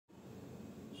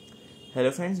Hello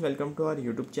friends, welcome to our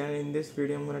YouTube channel. In this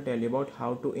video I'm going to tell you about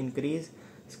how to increase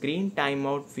screen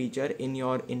timeout feature in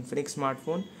your Infinix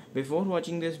smartphone. Before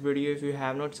watching this video, if you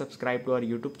have not subscribed to our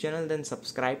YouTube channel, then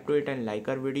subscribe to it and like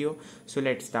our video. So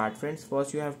let's start friends.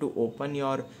 First you have to open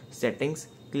your settings,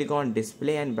 click on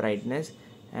display and brightness,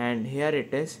 and here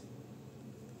it is,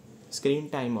 screen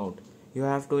timeout. You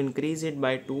have to increase it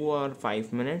by 2 or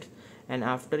 5 minutes, and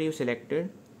after you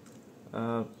selected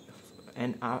 5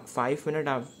 minutes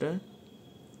after,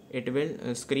 it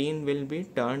will screen will be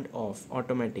turned off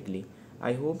automatically.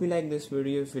 I hope you like this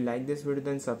video. If you like this video,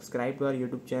 then subscribe to our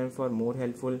YouTube channel for more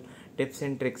helpful tips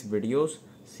and tricks videos.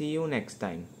 See you next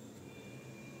time.